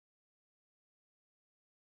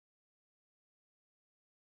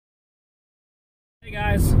Hey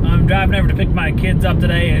guys, I'm driving over to pick my kids up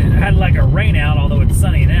today. It had like a rain out, although it's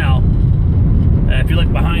sunny now. If you look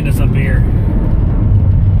behind us up here,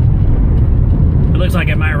 it looks like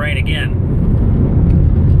it might rain again.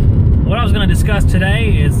 What I was going to discuss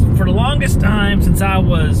today is, for the longest time since I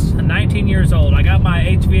was 19 years old, I got my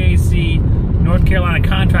HVAC North Carolina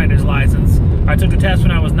contractor's license. I took the test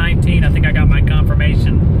when I was 19. I think I got my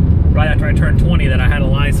confirmation right after I turned 20 that I had a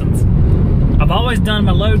license. I've always done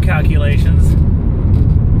my load calculations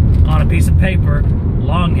on a piece of paper,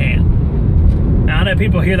 longhand. Now I know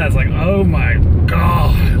people hear that, it's like, oh my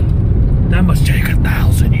God, that must take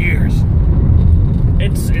 1,000 years.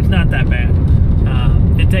 It's not that bad.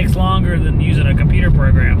 It takes longer than using a computer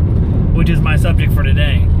program, which is my subject for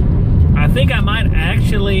today. I think I might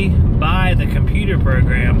actually buy the computer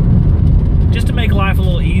program just to make life a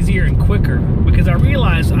little easier and quicker, because I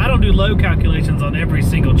realize I don't do load calculations on every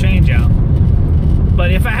single change out.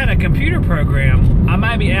 But if I had a computer program, I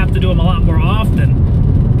might be apt to do them a lot more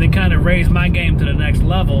often, then kind of raise my game to the next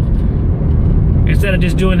level, instead of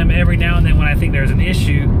just doing them every now and then when I think there's an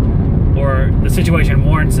issue or the situation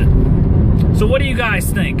warrants it. So what do you guys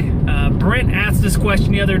think? Brent asked this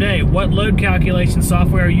question the other day. What load calculation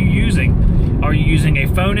software are you using? Are you using a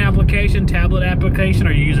phone application, tablet application?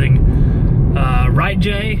 Are you using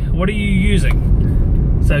RightJ? What are you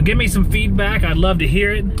using? So give me some feedback. I'd love to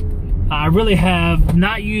hear it. I really have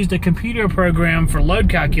not used a computer program for load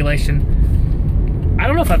calculation. I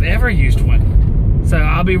don't know if I've ever used one. So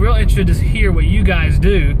I'll be real interested to hear what you guys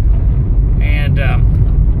do and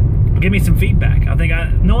give me some feedback. I think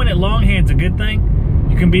knowing it longhand's a good thing.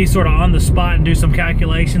 You can be sort of on the spot and do some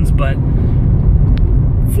calculations, but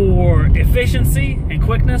for efficiency and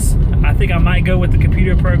quickness, I think I might go with the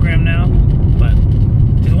computer program now. But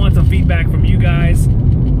just want some feedback from you guys.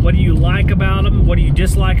 What do you like about them? What do you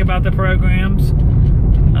dislike about the programs?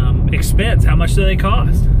 Expense, how much do they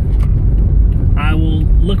cost? I will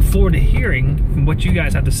look forward to hearing what you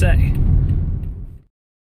guys have to say.